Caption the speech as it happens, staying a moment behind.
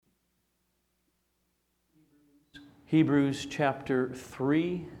Hebrews chapter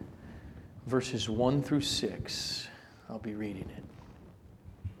 3, verses 1 through 6. I'll be reading it.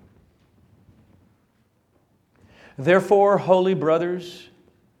 Therefore, holy brothers,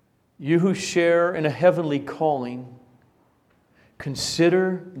 you who share in a heavenly calling,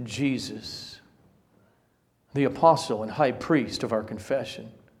 consider Jesus, the apostle and high priest of our confession,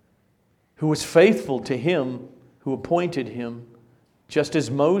 who was faithful to Him who appointed him, just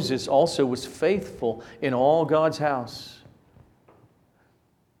as Moses also was faithful in all God's house.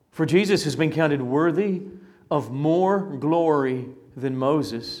 For Jesus has been counted worthy of more glory than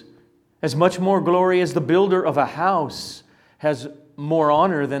Moses, as much more glory as the builder of a house has more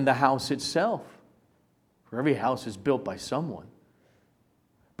honor than the house itself. For every house is built by someone,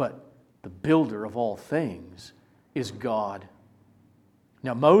 but the builder of all things is God.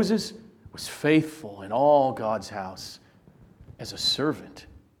 Now Moses was faithful in all God's house as a servant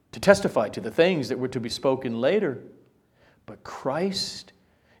to testify to the things that were to be spoken later. But Christ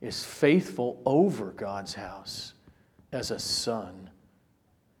is faithful over God's house as a son.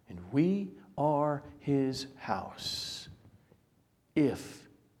 And we are His house, if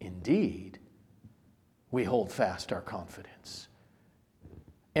indeed we hold fast our confidence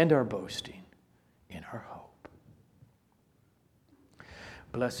and our boasting in our hope.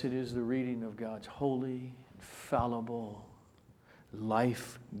 Blessed is the reading of God's holy, infallible,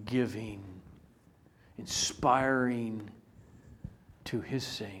 life-giving, inspiring to His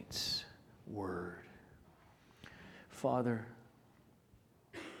saints' word. Father,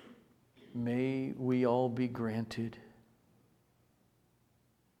 may we all be granted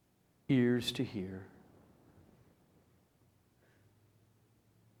ears to hear.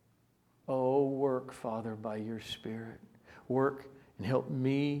 Oh, work, Father, by your Spirit. Work and help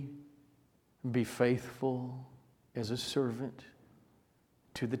me be faithful as a servant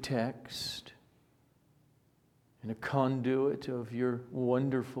to the text and a conduit of your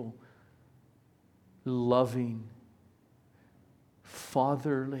wonderful, loving,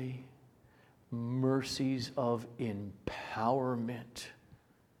 fatherly mercies of empowerment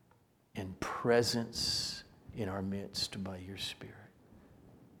and presence in our midst by your Spirit.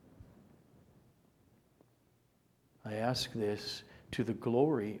 I ask this to the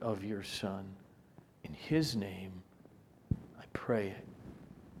glory of your Son. In His name, I pray it.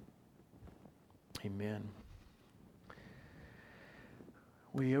 Amen.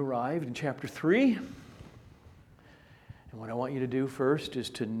 We arrived in chapter 3. And what I want you to do first is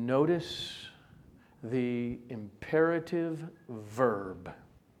to notice the imperative verb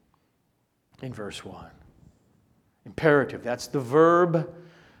in verse 1. Imperative, that's the verb,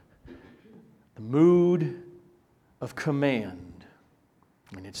 the mood of command.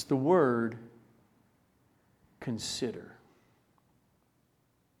 And it's the word consider.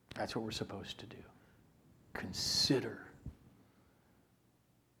 That's what we're supposed to do. Consider.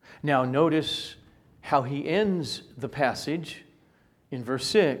 Now notice how he ends the passage in verse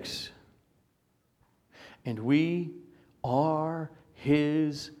 6. And we are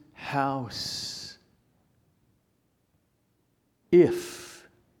His house, if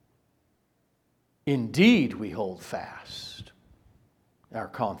indeed we hold fast our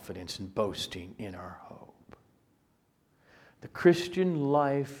confidence and boasting in our hope. The Christian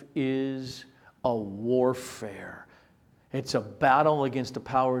life is a warfare. It's a battle against the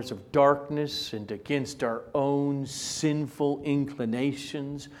powers of darkness and against our own sinful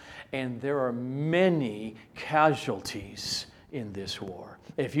inclinations. And there are many casualties in this war.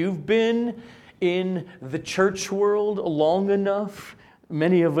 If you've been in the church world long enough,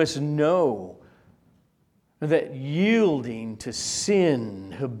 many of us know that yielding to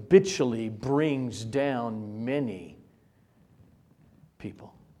sin habitually brings down many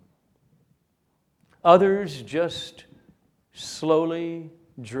people. Others just slowly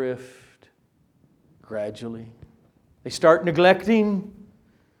drift gradually. They start neglecting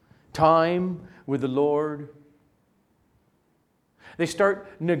time with the Lord. They start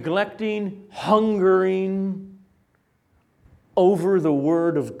neglecting, hungering over the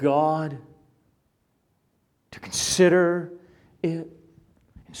Word of God, to consider it.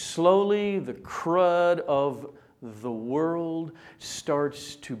 And slowly the crud of the world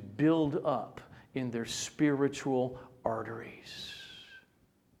starts to build up in their spiritual arteries.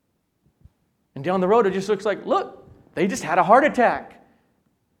 And down the road it just looks like, look, they just had a heart attack.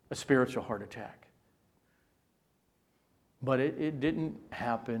 A spiritual heart attack. But it didn't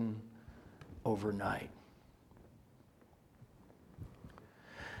happen overnight.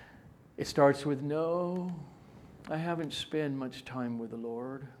 It starts with, no, I haven't spent much time with the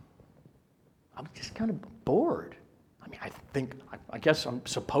Lord. I'm just kind of bored. I guess I'm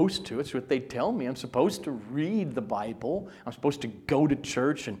supposed to. It's what they tell me. I'm supposed to read the Bible. I'm supposed to go to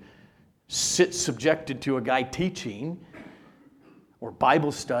church and sit subjected to a guy teaching or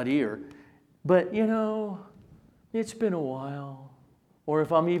Bible study. But, it's been a while. Or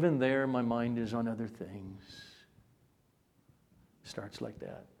if I'm even there, my mind is on other things. Starts like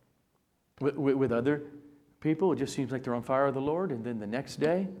that. With other people, it just seems like they're on fire with the Lord, and then the next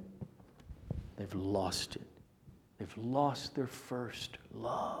day, they've lost it. They've lost their first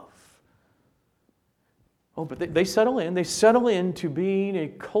love. Oh, but they settle in. They settle into being a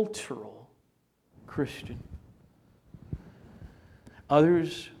cultural Christian.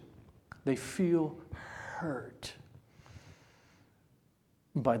 Others, they feel hurt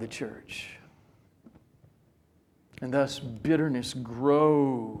by the church. And thus bitterness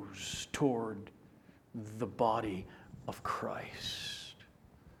grows toward the body of Christ.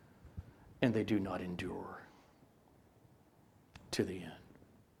 And they do not endure to the end.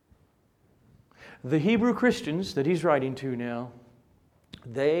 The Hebrew Christians that he's writing to now,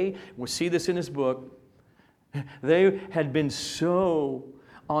 we'll see this in his book, they had been so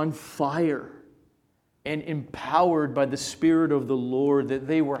on fire and empowered by the Spirit of the Lord that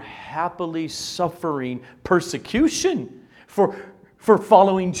they were happily suffering persecution for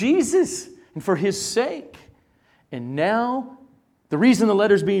following Jesus and for His sake. And now, the reason the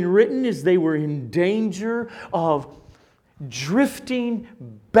letter's being written is they were in danger of drifting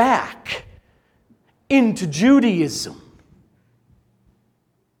back into Judaism,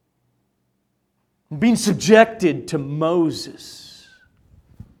 being subjected to Moses.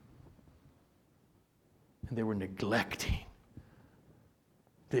 And they were neglecting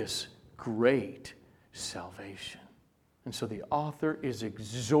this great salvation. And so the author is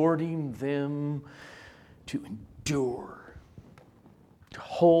exhorting them to endure, to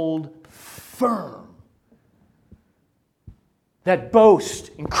hold firm. That boast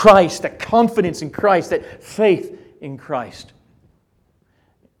in Christ, that confidence in Christ, that faith in Christ.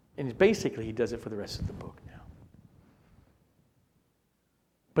 And basically, he does it for the rest of the book now.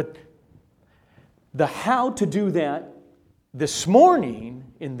 But the how to do that this morning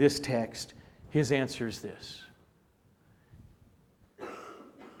in this text, his answer is this.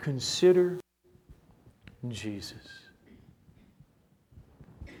 Consider Jesus.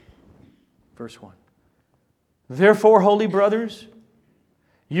 Verse 1. Therefore, holy brothers,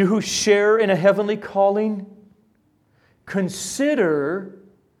 you who share in a heavenly calling, consider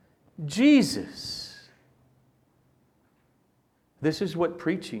Jesus. This is what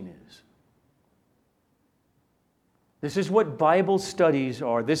preaching is. This is what Bible studies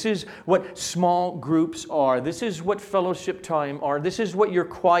are. This is what small groups are. This is what fellowship time are. This is what your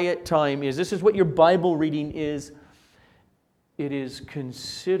quiet time is. This is what your Bible reading is. It is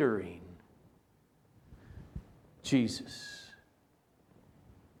considering Jesus.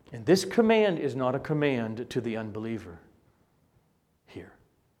 And this command is not a command to the unbeliever here.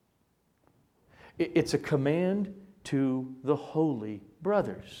 It's a command to the holy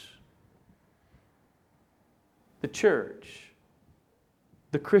brothers. The church,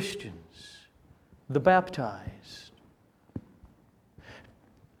 the Christians, the baptized.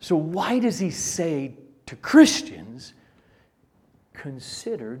 So why does he say to Christians,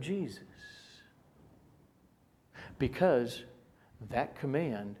 consider Jesus? Because that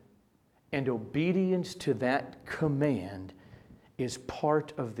command and obedience to that command is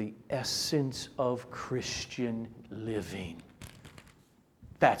part of the essence of Christian living.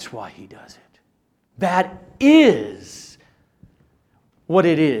 That's why he does it. That is what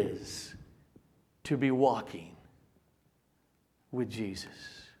it is to be walking with Jesus.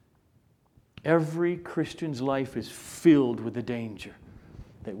 Every Christian's life is filled with the danger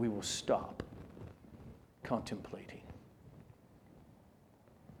that we will stop contemplating,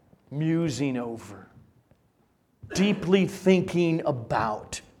 musing over, deeply thinking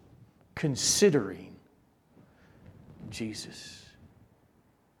about, considering Jesus.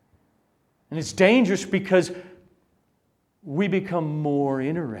 And it's dangerous because we become more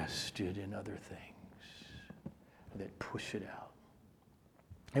interested in other things that push it out.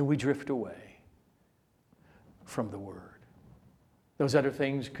 And we drift away from the Word. Those other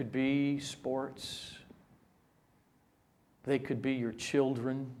things could be sports. They could be your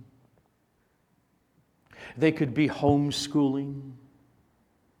children. They could be homeschooling.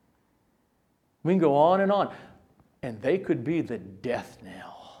 We can go on. And they could be the death knell.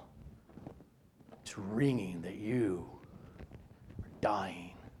 It's ringing that you are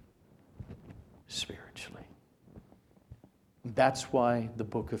dying spiritually. That's why the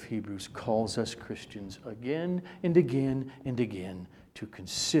book of Hebrews calls us Christians again and again and again to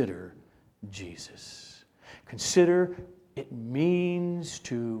consider Jesus. Consider, it means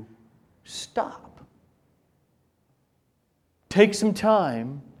to stop. Take some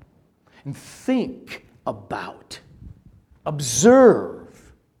time and think about,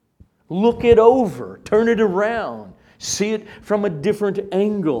 observe, look it over, turn it around, see it from a different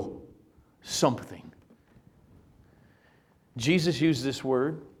angle, something. Jesus used this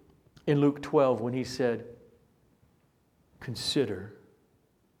word in Luke 12 when He said, consider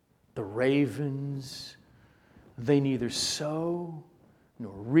the ravens, they neither sow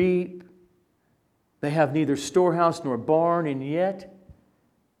nor reap, they have neither storehouse nor barn, and yet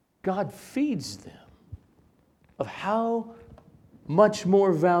God feeds them. Of how much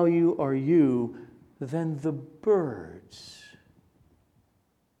more value are you than the birds?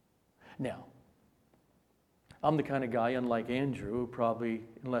 Now, I'm the kind of guy, unlike Andrew, who probably,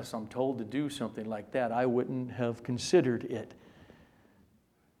 unless I'm told to do something like that, I wouldn't have considered it.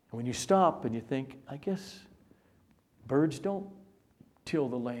 And when you stop and you think, I guess birds don't till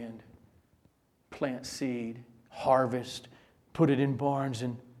the land, plant seed, harvest, put it in barns,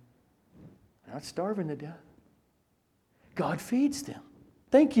 and they're not starving to death. God feeds them.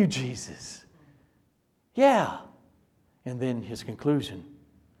 Thank you, Jesus. Yeah. And then His conclusion,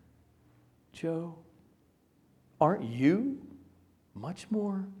 Joe, aren't you much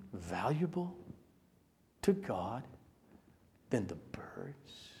more valuable to God than the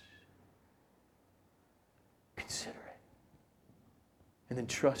birds? Consider it. And then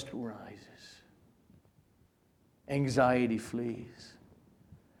trust rises. Anxiety flees.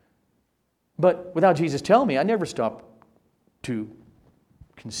 But without Jesus telling me, I never stopped to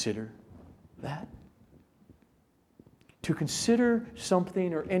consider that. To consider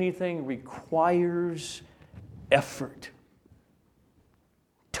something or anything requires effort,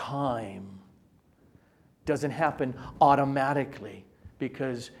 time. Doesn't happen automatically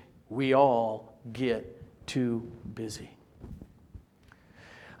because we all get too busy.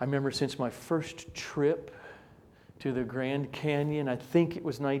 I remember since my first trip to the Grand Canyon, I think it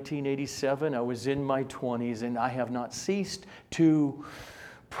was 1987, I was in my 20s, and I have not ceased to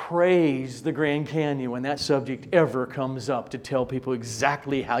praise the Grand Canyon when that subject ever comes up, to tell people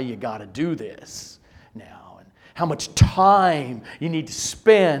exactly how you got to do this now, and how much time you need to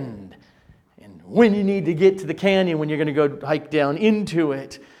spend, and when you need to get to the canyon, when you're going to go hike down into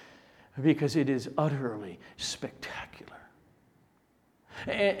it, because it is utterly spectacular.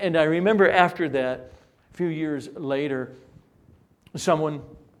 And I remember after that, a few years later, someone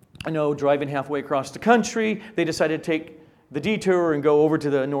I know driving halfway across the country, they decided to take the detour and go over to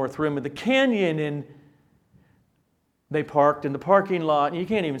the north rim of the canyon, and they parked in the parking lot, and you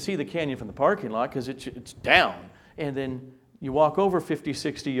can't even see the canyon from the parking lot because it's down. And then you walk over 50,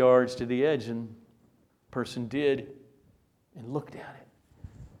 60 yards to the edge, and a person did and looked at it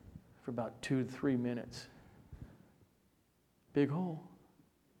for about 2 to 3 minutes. Big hole.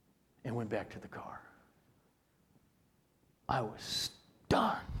 And went back to the car. I was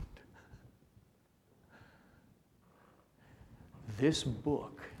stunned. This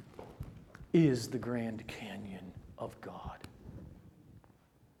book is the Grand Canyon of God,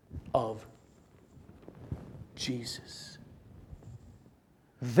 of Jesus.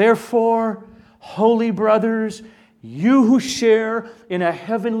 Therefore, holy brothers, you who share in a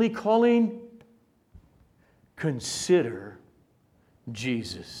heavenly calling, consider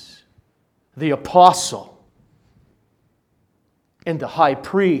Jesus, the apostle and the high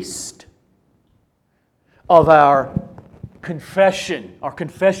priest of our confession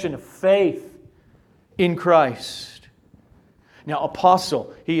of faith in Christ. Now,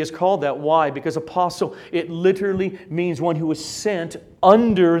 apostle, he is called that. Why? Because apostle, it literally means one who was sent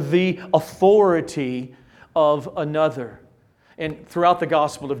under the authority of another. And throughout the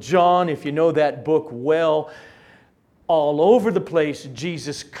Gospel of John, if you know that book well, all over the place,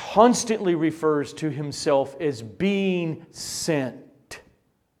 Jesus constantly refers to Himself as being sent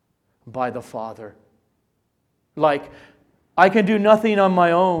by the Father. Like, I can do nothing on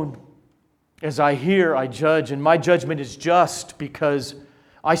my own. As I hear, I judge, and my judgment is just because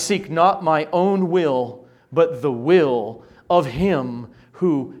I seek not my own will, but the will of Him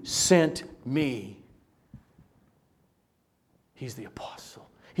who sent me. He's the apostle.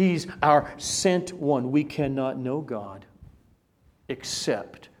 He's our sent one. We cannot know God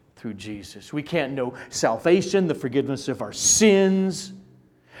except through Jesus. We can't know salvation, the forgiveness of our sins.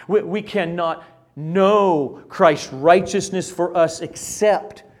 We cannot know Christ's righteousness for us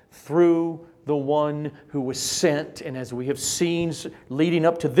except through the one who was sent, and as we have seen leading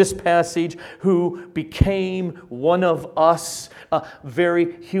up to this passage, who became one of us, a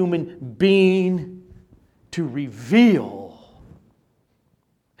very human being, to reveal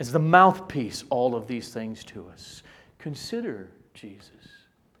as the mouthpiece, all of these things to us. Consider Jesus,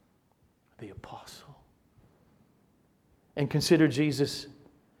 the apostle. And consider Jesus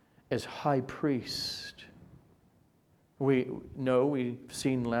as high priest. We know, we've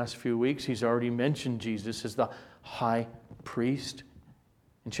seen the last few weeks, he's already mentioned Jesus as the high priest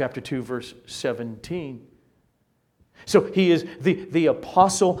in chapter 2, verse 17. So he is the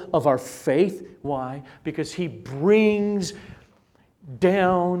apostle of our faith. Why? Because he brings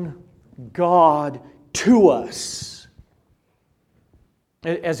down God to us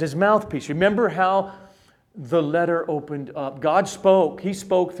as his mouthpiece. Remember how the letter opened up. God spoke. He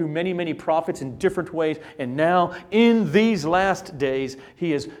spoke through many, many prophets in different ways. And now, in these last days,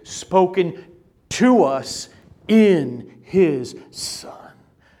 he has spoken to us in his Son,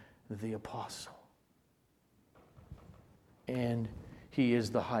 the apostle. And he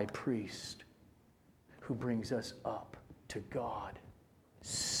is the high priest who brings us up to God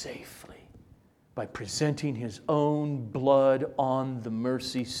safely by presenting his own blood on the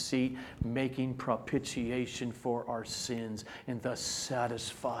mercy seat, making propitiation for our sins, and thus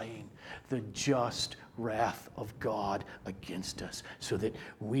satisfying the just wrath of God against us, so that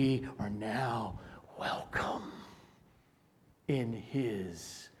we are now welcome in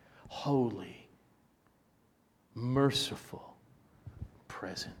his holy, merciful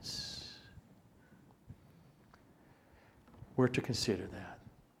presence. We're to consider that.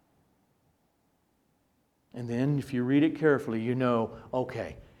 And then, if you read it carefully, you know,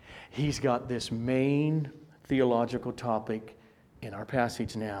 okay, he's got this main theological topic in our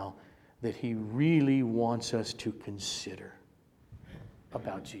passage now that he really wants us to consider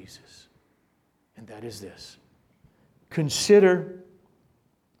about Jesus. And that is this. Consider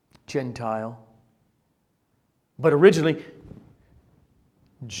Gentile, but originally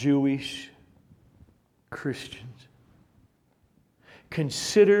Jewish Christians.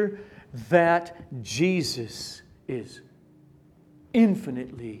 Consider that Jesus is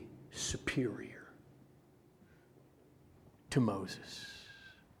infinitely superior to Moses.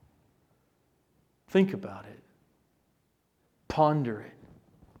 Think about it. Ponder it.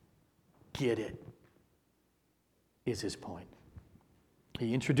 Get it, is his point.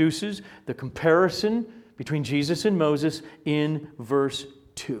 He introduces the comparison between Jesus and Moses in verse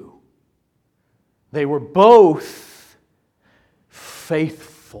 2. They were both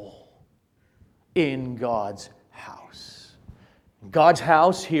faithful in God's house. God's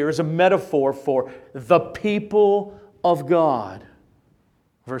house here is a metaphor for the people of God.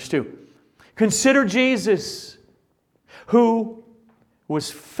 Verse 2. Consider Jesus, who was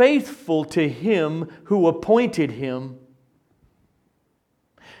faithful to him who appointed him.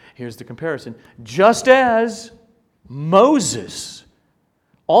 Here's the comparison. Just as Moses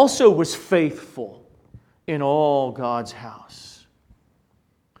also was faithful in all God's house.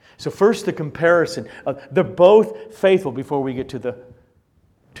 So first the comparison. They're both faithful before we get to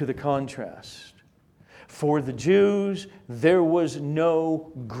the contrast. For the Jews, there was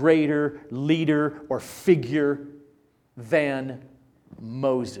no greater leader or figure than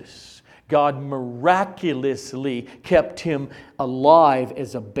Moses. God miraculously kept him alive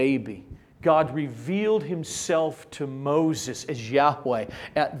as a baby. God revealed himself to Moses as Yahweh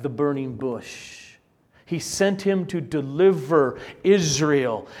at the burning bush. He sent him to deliver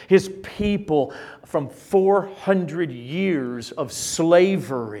Israel, his people, from 400 years of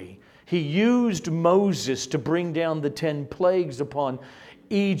slavery. He used Moses to bring down the 10 plagues upon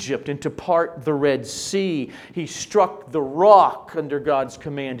Egypt and to part the Red Sea. He struck the rock under God's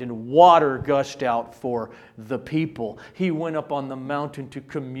command and water gushed out for the people. He went up on the mountain to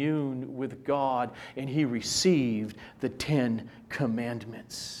commune with God and he received the 10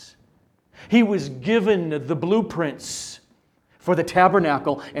 commandments. He was given the blueprints for the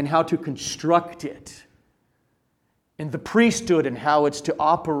tabernacle and how to construct it, and the priesthood and how it's to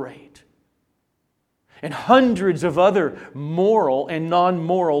operate, and hundreds of other moral and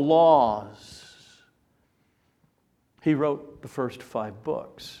non-moral laws. He wrote the first 5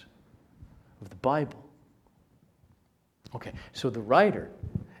 books of the Bible. Okay, so the writer,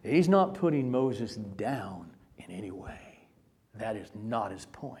 he's not putting Moses down in any way. That is not his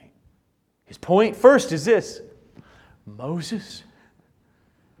point. His point first is this. Moses,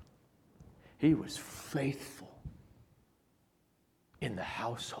 he was faithful in the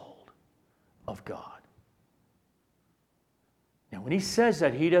household of God. Now, when he says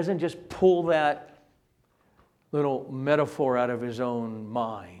that, he doesn't just pull that little metaphor out of his own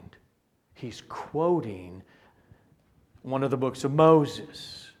mind. He's quoting one of the books of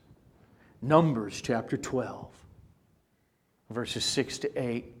Moses, Numbers chapter 12, verses 6 to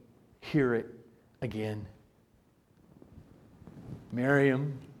 8. Hear it again.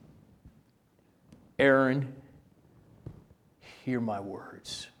 Miriam Aaron, hear my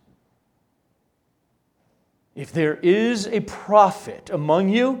words. If there is a prophet among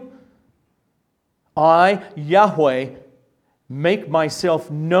you, I, Yahweh, make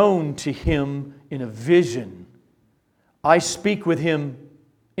myself known to him in a vision. I speak with him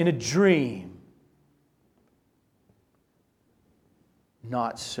in a dream.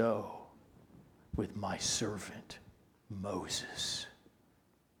 Not so with my servant Moses.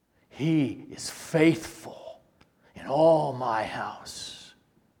 He is faithful in all my house.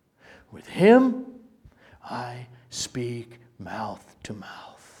 With him I speak mouth to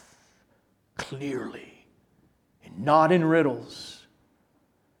mouth, clearly, and not in riddles.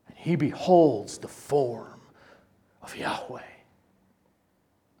 And he beholds the form of Yahweh.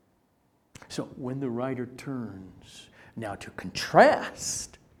 So when the writer turns now to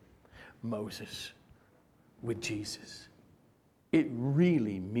contrast Moses with Jesus, it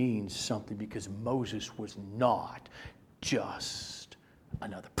really means something, because Moses was not just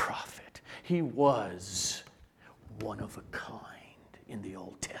another prophet. He was one of a kind in the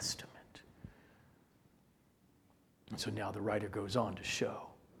Old Testament. And so now the writer goes on to show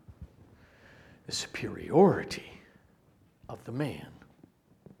the superiority of the man,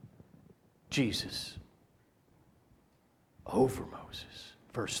 Jesus, over Moses.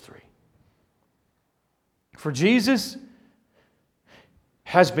 Verse 3. For Jesus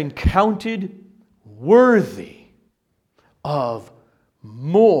has been counted worthy of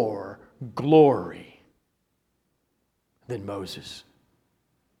more glory than Moses.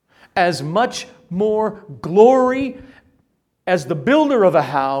 As much more glory as the builder of a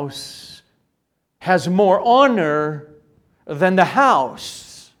house has more honor than the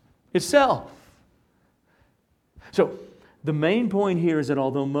house itself. So, the main point here is that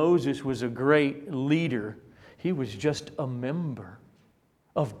although Moses was a great leader, he was just a member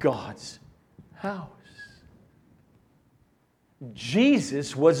of God's house.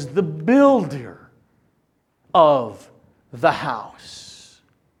 Jesus was the builder of the house.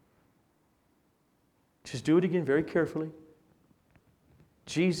 Just do it again very carefully.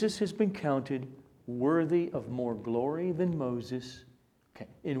 Jesus has been counted worthy of more glory than Moses. Okay,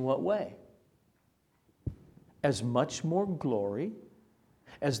 in what way? As much more glory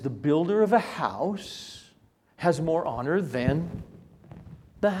as the builder of a house has more honor than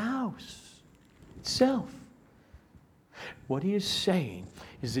the house itself. What he is saying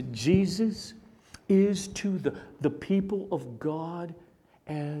is that Jesus is to the people of God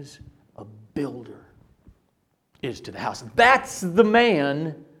as a builder is to the house. That's the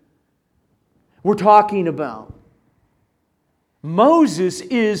man we're talking about. Moses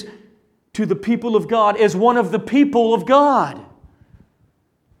is to the people of God as one of the people of God.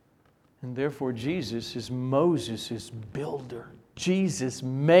 And therefore Jesus is Moses' builder. Jesus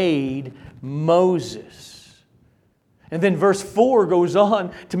made Moses. And then verse 4 goes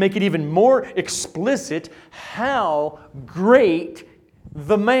on to make it even more explicit how great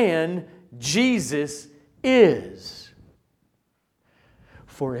the man Jesus is.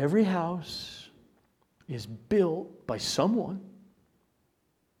 For every house is built by someone,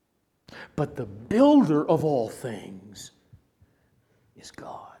 but the builder of all things is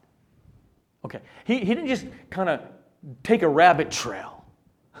God. Okay, he didn't just kind of take a rabbit trail.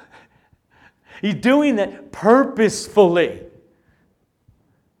 He's doing that purposefully.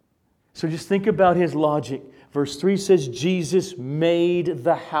 So just think about his logic. Verse 3 says Jesus made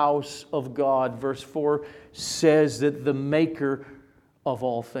the house of God. Verse 4 says that the maker of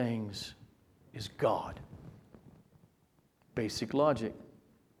all things is God. Basic logic.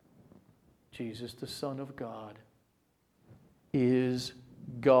 Jesus, the Son of God, is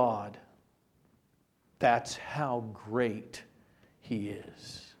God. That's how great He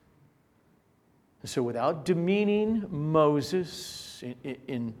is. So without demeaning Moses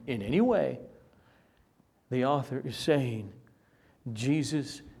in any way, the author is saying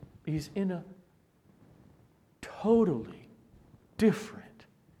Jesus is in a totally different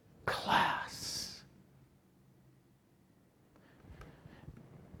class.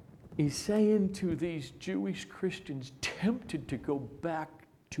 He's saying to these Jewish Christians tempted to go back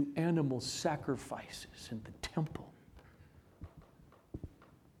to animal sacrifices in the temple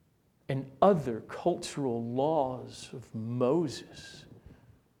and other cultural laws of Moses.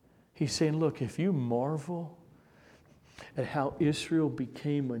 He's saying, look, if you marvel at how Israel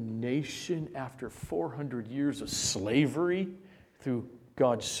became a nation after 400 years of slavery through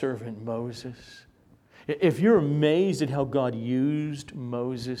God's servant Moses, if you're amazed at how God used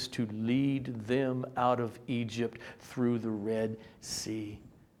Moses to lead them out of Egypt through the Red Sea,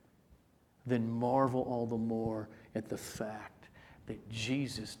 then marvel all the more at the fact that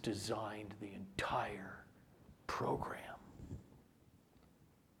Jesus designed the entire program.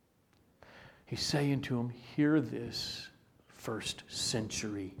 He's saying to them, hear this, first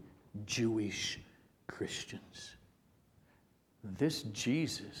century Jewish Christians. This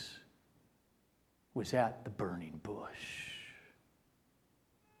Jesus was at the burning bush.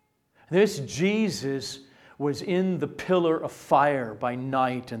 This Jesus was in the pillar of fire by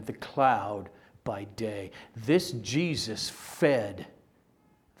night and the cloud by day. This Jesus fed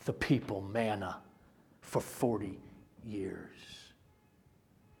the people manna for 40 years.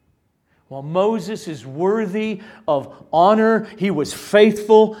 While Moses is worthy of honor, he was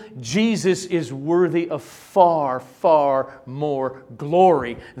faithful, Jesus is worthy of far, far more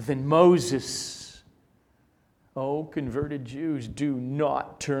glory than Moses. Oh, converted Jews, do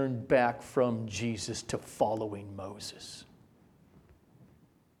not turn back from Jesus to following Moses.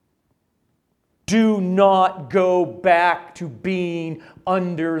 Do not go back to being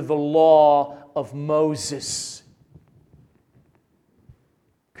under the law of Moses.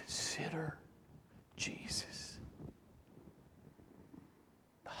 Consider Jesus,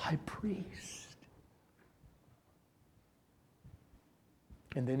 the high priest.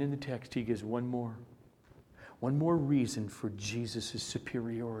 And then in the text, he gives one more reason for Jesus'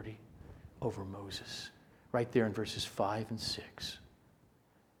 superiority over Moses. Right there in verses 5 and 6.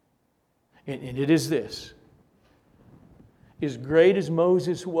 And it is this. As great as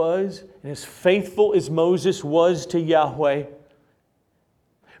Moses was, and as faithful as Moses was to Yahweh,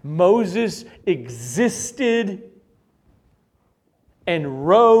 Moses existed and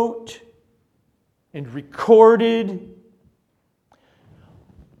wrote and recorded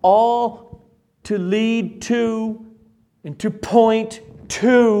all to lead to and to point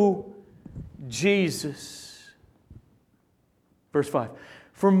to Jesus. Verse 5.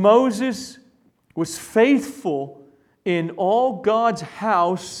 For Moses was faithful in all God's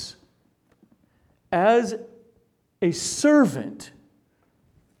house as a servant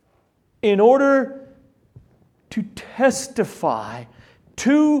in order to testify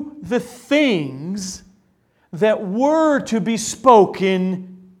to the things that were to be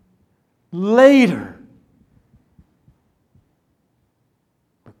spoken later.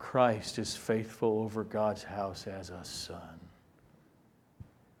 But Christ is faithful over God's house as a son.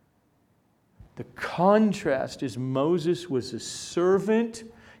 The contrast is Moses was a servant.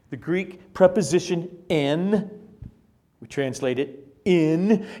 The Greek preposition en, we translate it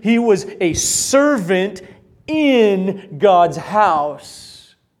in. He was a servant in God's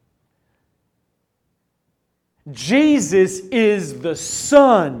house. Jesus is the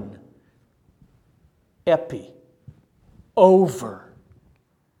Son, epi, over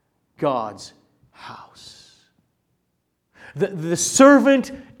God's house. The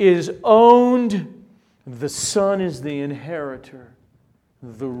servant is owned. The Son is the inheritor,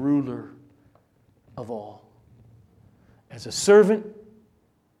 the ruler of all. As a servant,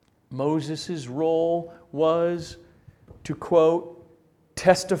 Moses' role was to, quote,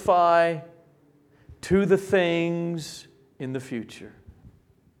 testify to the things in the future,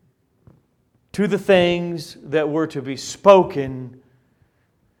 to the things that were to be spoken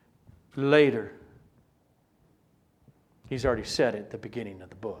later. He's already said it at the beginning of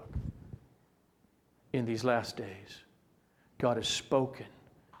the book. In these last days, God has spoken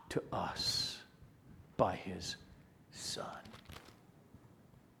to us by His Son.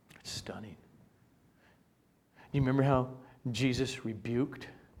 It's stunning. You remember how Jesus rebuked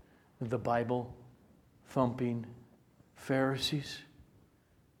the Bible-thumping Pharisees?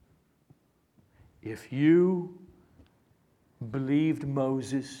 If you believed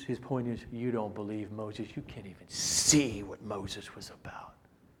Moses, his point is, you don't believe Moses. You can't even see what Moses was about.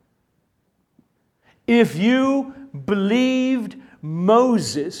 If you believed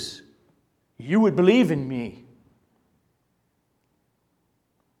Moses, you would believe in me.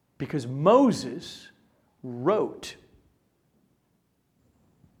 Because Moses wrote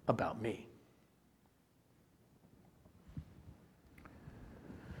about me.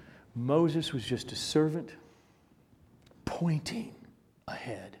 Moses was just a servant pointing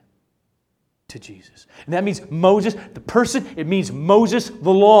ahead to Jesus. And that means Moses, the person, it means Moses,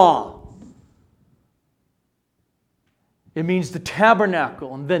 the law. It means the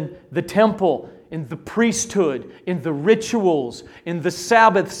tabernacle, and then the temple, and the priesthood, and the rituals, and the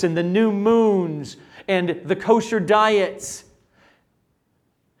Sabbaths, and the new moons, and the kosher diets.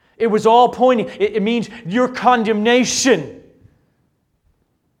 It was all pointing. It means your condemnation.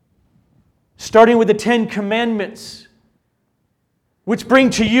 Starting with the 10 Commandments, which bring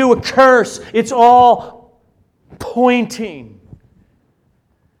to you a curse. It's all pointing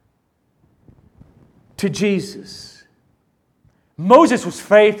to Jesus. Moses was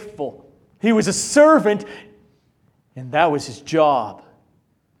faithful. He was a servant, and that was his job.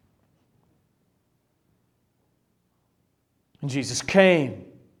 And Jesus came.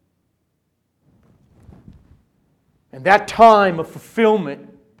 And that time of fulfillment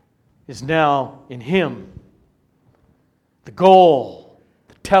is now in Him. The goal,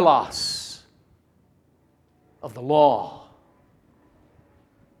 the telos of the law.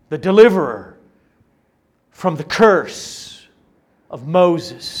 The deliverer from the curse of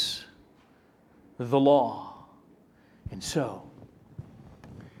Moses, the law. And so,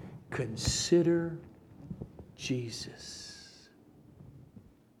 consider Jesus.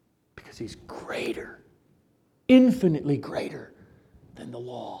 Because He's greater, infinitely greater than the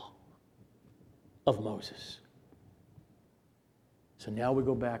law of Moses. So now we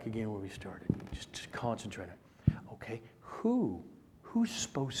go back again where we started. Just concentrate on it. Okay, who's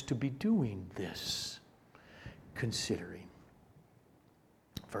supposed to be doing this? Considering.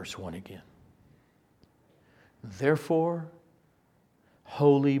 Verse 1 again. Therefore,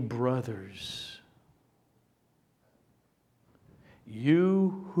 holy brothers,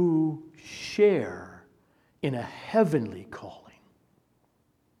 you who share in a heavenly calling,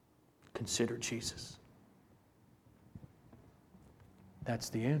 consider Jesus. That's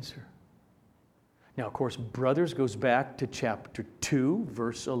the answer. Now, of course, brothers goes back to chapter 2,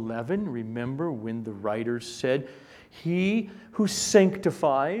 verse 11. Remember when the writer said, He who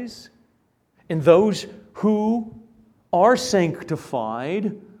sanctifies and those who are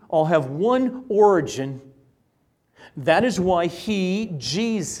sanctified all have one origin. That is why He,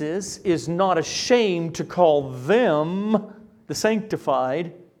 Jesus, is not ashamed to call them, the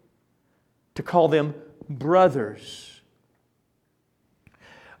sanctified, to call them brothers.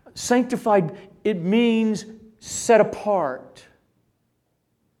 Sanctified, it means set apart.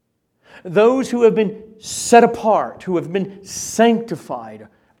 Those who have been set apart, who have been sanctified,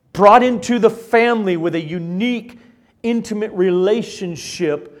 brought into the family with a unique, intimate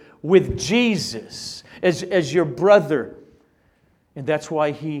relationship with Jesus as your brother. And that's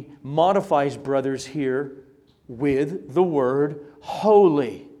why He modifies brothers here with the word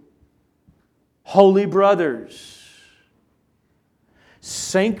holy. Holy brothers.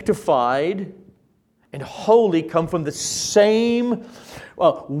 Sanctified and holy come from the same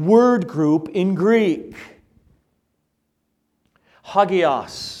word group in Greek.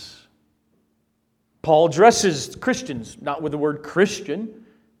 Hagios. Paul addresses Christians not with the word Christian.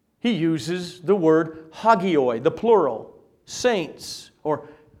 He uses the word hagioi, the plural, saints, or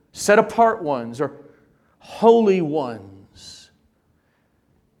set apart ones, or holy ones.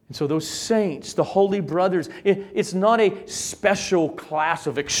 And so those saints, the holy brothers, it's not a special class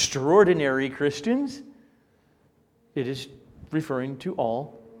of extraordinary Christians. It is referring to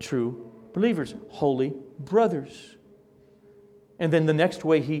all true believers, holy brothers. And then the next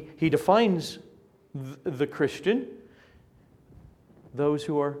way he defines the Christian, those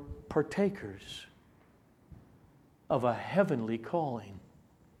who are partakers of a heavenly calling.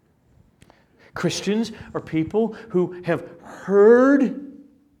 Christians are people who have heard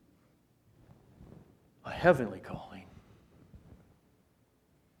a heavenly calling.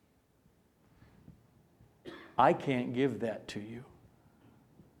 I can't give that to you.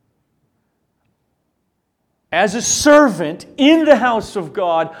 As a servant in the house of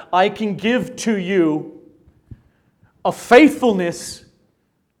God, I can give to you a faithfulness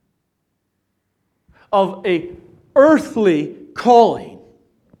of a earthly calling.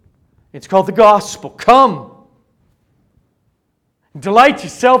 It's called the gospel. Come. Delight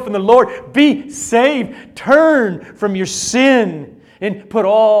yourself in the Lord. Be saved. Turn from your sin and put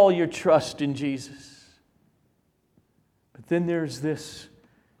all your trust in Jesus. But then there's this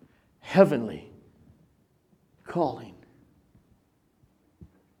heavenly calling.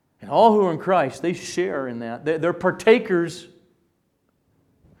 And all who are in Christ, they share in that. They're partakers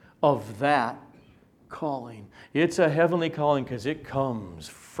of that calling. It's a heavenly calling because it comes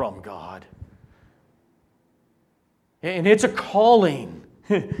from God. And it's a calling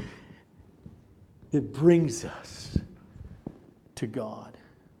that brings us to God.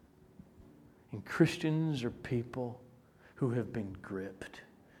 And Christians are people who have been gripped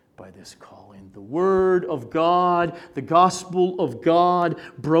by this calling. The Word of God, the gospel of God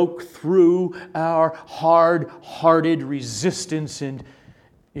broke through our hard-hearted resistance, and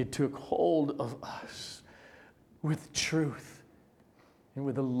it took hold of us with truth and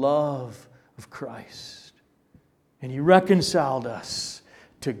with the love of Christ. And He reconciled us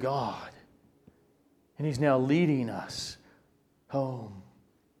to God. And He's now leading us home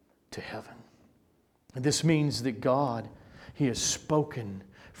to heaven. And this means that God He has spoken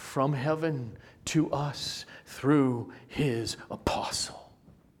from heaven to us through His apostle,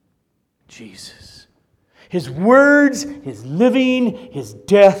 Jesus. His words, His living, His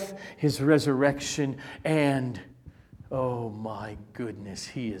death, His resurrection, and, oh my goodness,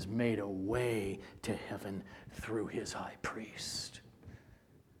 He has made a way to heaven through His high priest,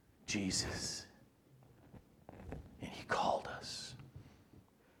 Jesus. And He called us.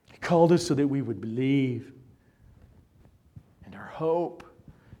 He called us so that we would believe. And our hope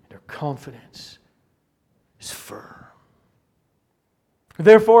and our confidence is firm.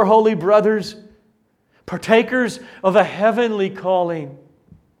 Therefore, holy brothers, partakers of a heavenly calling,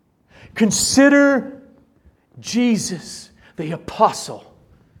 consider Jesus, the apostle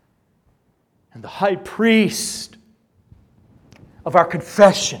and the high priest of our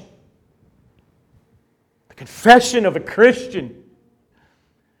confession. The confession of a Christian.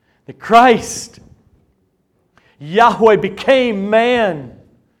 That Christ, Yahweh, became man.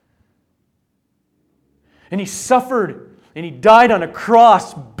 And He suffered and He died on a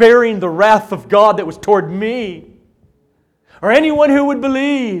cross bearing the wrath of God that was toward me or anyone who would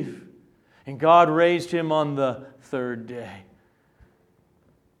believe. And God raised Him on the third day.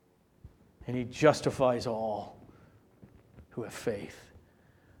 And He justifies all who have faith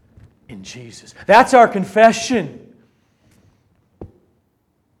in Jesus. That's our confession.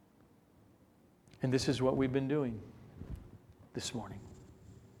 And this is what we've been doing this morning.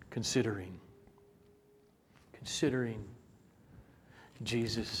 Considering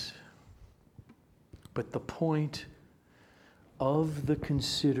Jesus. But the point of the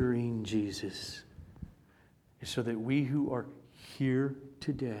considering Jesus is so that we who are here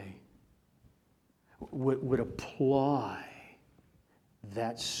today would apply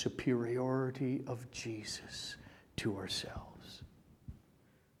that superiority of Jesus to ourselves.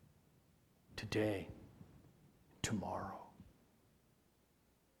 Today, tomorrow.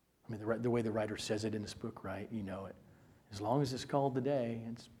 I mean, the way the writer says it in this book, right? You know it. As long as it's called the day,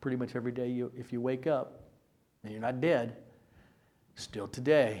 it's pretty much every day if you wake up and you're not dead, still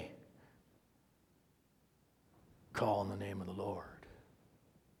today, call on the name of the Lord.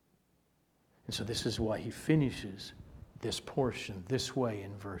 And so this is why he finishes this portion this way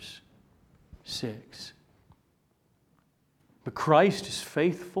in verse 6. But Christ is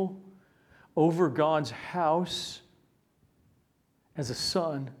faithful over God's house as a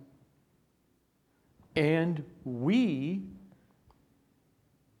son, and we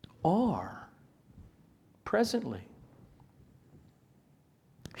are presently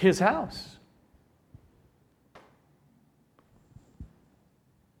His house.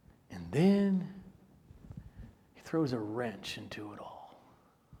 And then he throws a wrench into it all.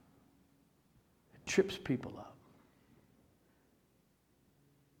 It trips people up.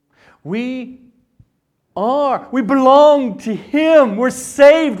 We belong to Him. We're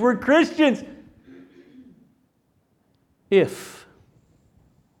saved. We're Christians. If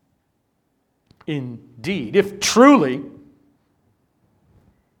indeed, if truly,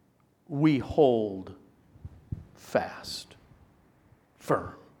 we hold fast,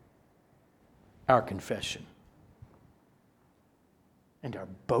 firm, our confession and our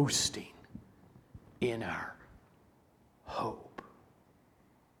boasting in our hope.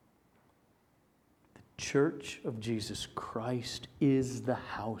 The Church of Jesus Christ is the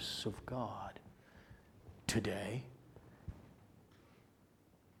house of God today.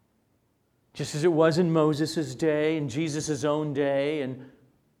 Just as it was in Moses' day, in Jesus' own day, in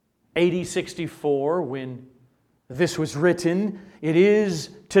AD 64, when this was written, it is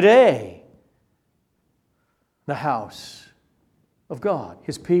today the house of God,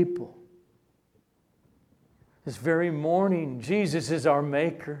 His people. This very morning, Jesus is our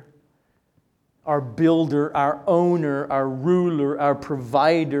maker, our builder, our owner, our ruler, our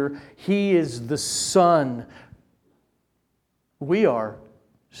provider. He is the Son. We are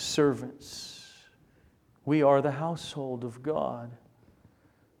servants. We are the household of God.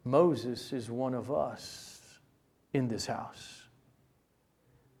 Moses is one of us in this house.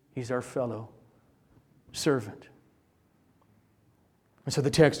 He's our fellow servant. And so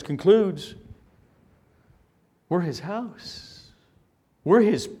the text concludes, we're His house. We're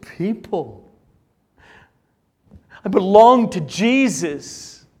His people. I belong to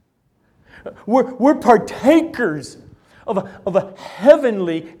Jesus. We're partakers of a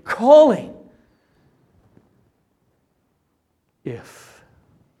heavenly calling. If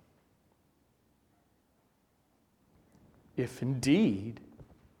indeed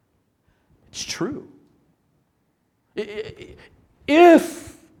it's true.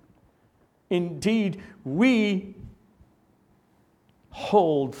 If indeed we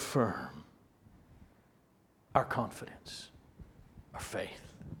hold firm our confidence our faith,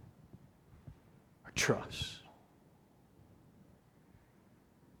 our trust,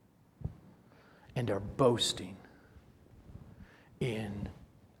 and our boasting in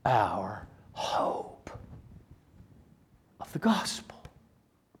our hope of the gospel,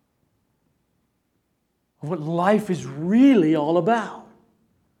 of what life is really all about.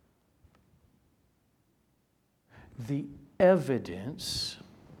 The evidence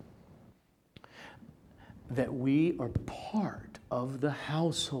that we are part of the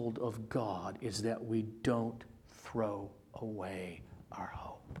household of God is that we don't throw away our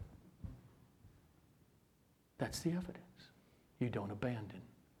hope. That's the evidence. You don't abandon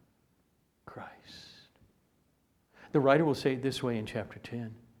Christ. The writer will say it this way in chapter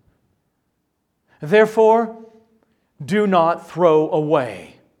 10. Therefore, do not throw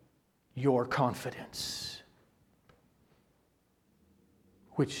away your confidence,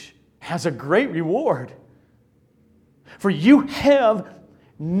 which has a great reward. For you have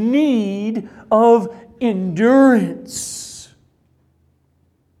need of endurance.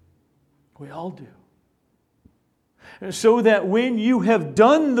 We all do. So that when you have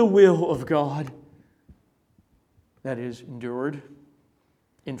done the will of God, that is, endured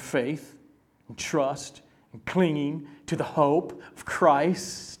in faith, and trust, and clinging to the hope of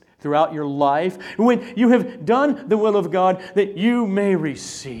Christ throughout your life, when you have done the will of God, that you may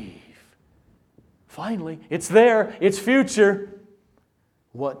receive. Finally, it's there, it's future,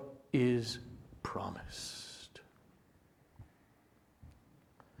 what is promised.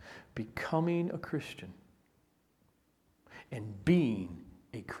 Becoming a Christian and being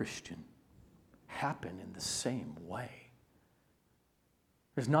a Christian happen in the same way.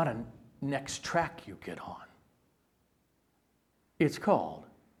 There's not a next track you get on. It's called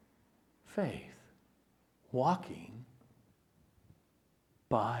faith. Walking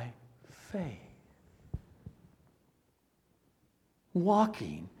by faith.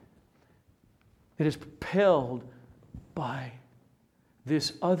 Walking that is propelled by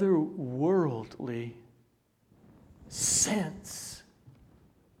this otherworldly sense.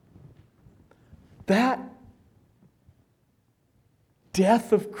 That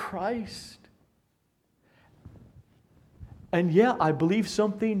death of Christ. And yeah, I believe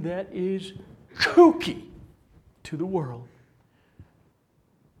something that is kooky to the world.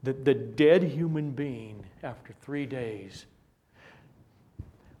 That the dead human being, after 3 days,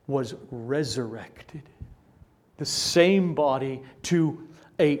 was resurrected. The same body to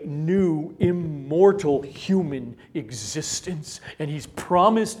a new, immortal human existence. And He's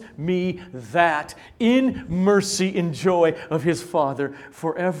promised me that in mercy and joy of His Father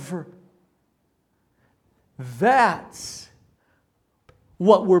forever. That's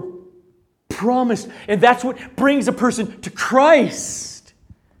what we're promised. And that's what brings a person to Christ.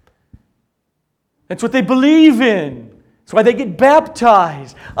 That's what they believe in. That's why they get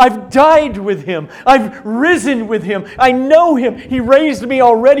baptized. I've died with Him. I've risen with Him. I know Him. He raised me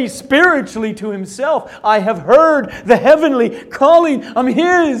already spiritually to Himself. I have heard the heavenly calling. I'm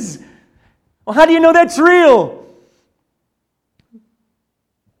His. Well, how do you know that's real?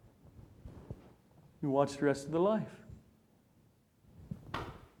 You watch the rest of the life.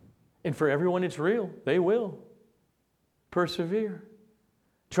 And for everyone it's real. They will persevere.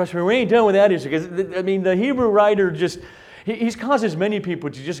 Trust me, we ain't done with that issue. Because, I mean, the Hebrew writer just, he's causes many people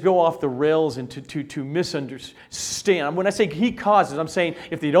to just go off the rails and to misunderstand. When I say he causes, I'm saying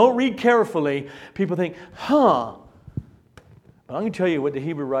if they don't read carefully, people think, But I'm going to tell you what the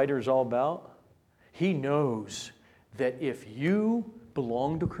Hebrew writer is all about. He knows that if you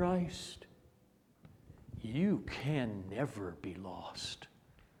belong to Christ, you can never be lost.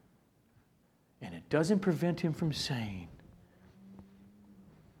 And it doesn't prevent him from saying,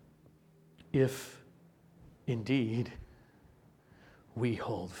 if indeed we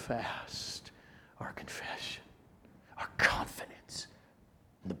hold fast our confession, our confidence,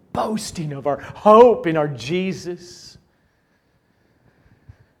 the boasting of our hope in our Jesus.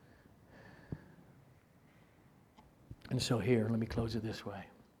 And so here, let me close it this way.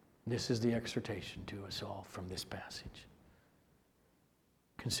 This is the exhortation to us all from this passage.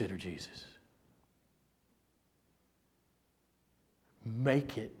 Consider Jesus.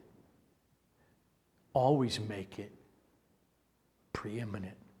 Make it, always make it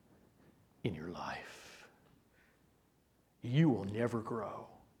preeminent in your life. You will never grow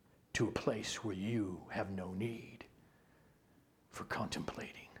to a place where you have no need for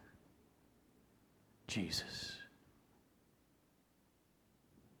contemplating Jesus.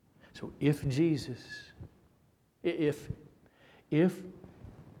 So if Jesus, if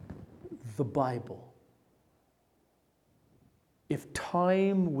the Bible, if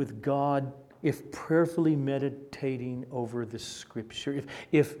time with God if prayerfully meditating over the Scripture,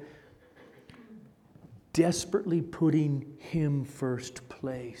 if desperately putting Him first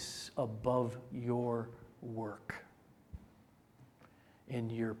place above your work, in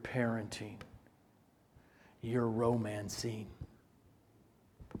your parenting, your romancing,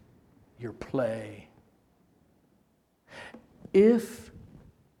 your play, if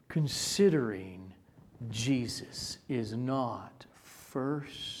considering Jesus is not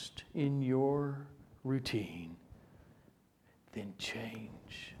first in your routine, then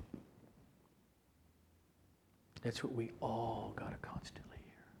change. That's what we all got to constantly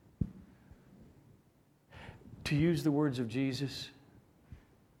hear. To use the words of Jesus,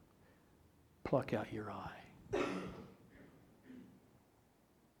 pluck out your eye.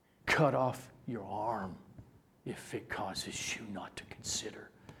 Cut off your arm if it causes you not to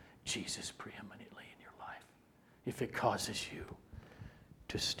consider Jesus preeminently in your life. If it causes you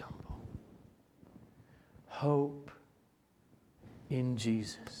to stumble. Hope in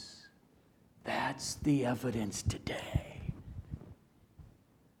Jesus. That's the evidence today.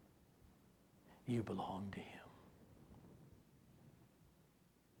 You belong to Him.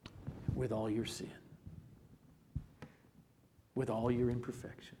 With all your sin. With all your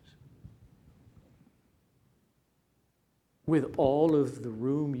imperfections. With all of the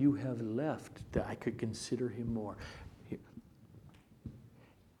room you have left that I could consider Him more.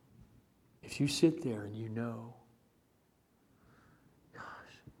 If you sit there and you know, gosh,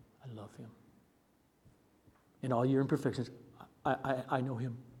 I love Him. In all your imperfections, I know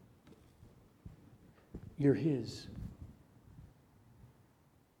Him. You're His.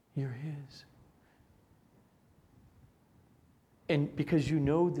 You're His. And because you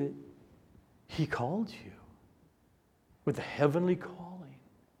know that He called you with a heavenly calling,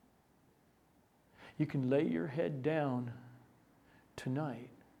 you can lay your head down tonight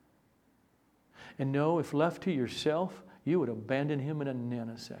and know if left to yourself, you would abandon Him in a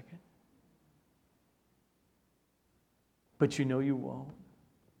nanosecond. But you know you won't,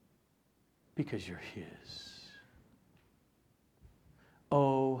 because you're His.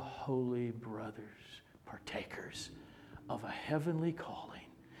 Oh, holy brothers, partakers of a heavenly calling,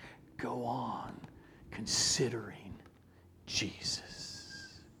 go on considering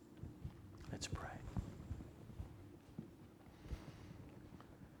Jesus. Let's pray.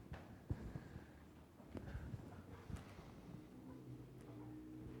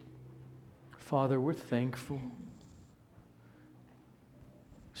 Father, we're thankful,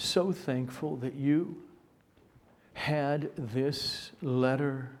 so thankful that you had this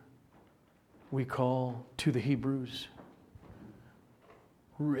letter we call to the Hebrews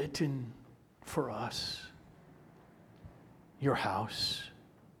written for us, your house,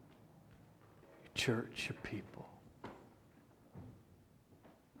 your church, your people.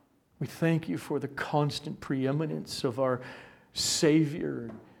 We thank you for the constant preeminence of our Savior,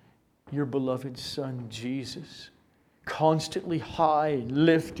 your beloved Son, Jesus, constantly high,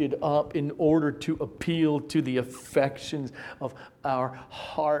 lifted up in order to appeal to the affections of our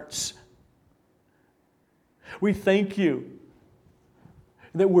hearts. We thank you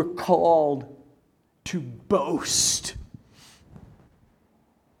that we're called to boast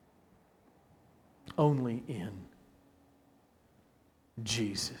only in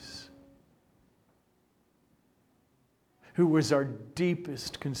Jesus, who was our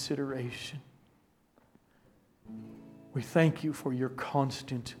deepest consideration. We thank you for your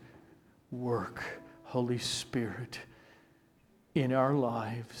constant work, Holy Spirit, in our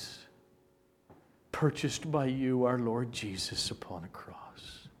lives, purchased by you, our Lord Jesus, upon a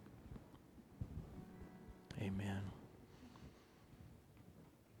cross. Amen.